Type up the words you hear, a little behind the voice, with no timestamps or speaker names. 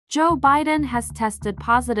Joe Biden has tested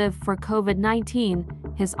positive for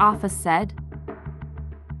COVID-19, his office said.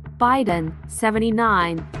 Biden,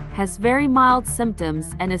 79, has very mild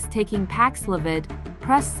symptoms and is taking Paxlovid,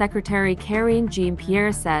 Press Secretary Karine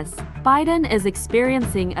Jean-Pierre says. Biden is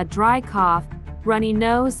experiencing a dry cough, runny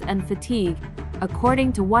nose and fatigue,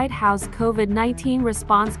 according to White House COVID-19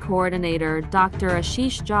 response coordinator Dr.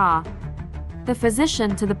 Ashish Jha. The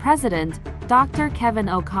physician to the president, Dr. Kevin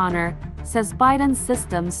O'Connor, says Biden's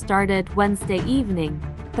symptoms started Wednesday evening.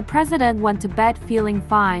 The president went to bed feeling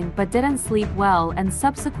fine but didn't sleep well and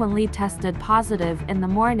subsequently tested positive in the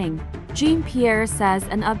morning. Jean-Pierre says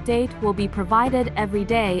an update will be provided every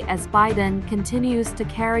day as Biden continues to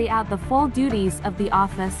carry out the full duties of the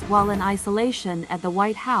office while in isolation at the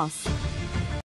White House.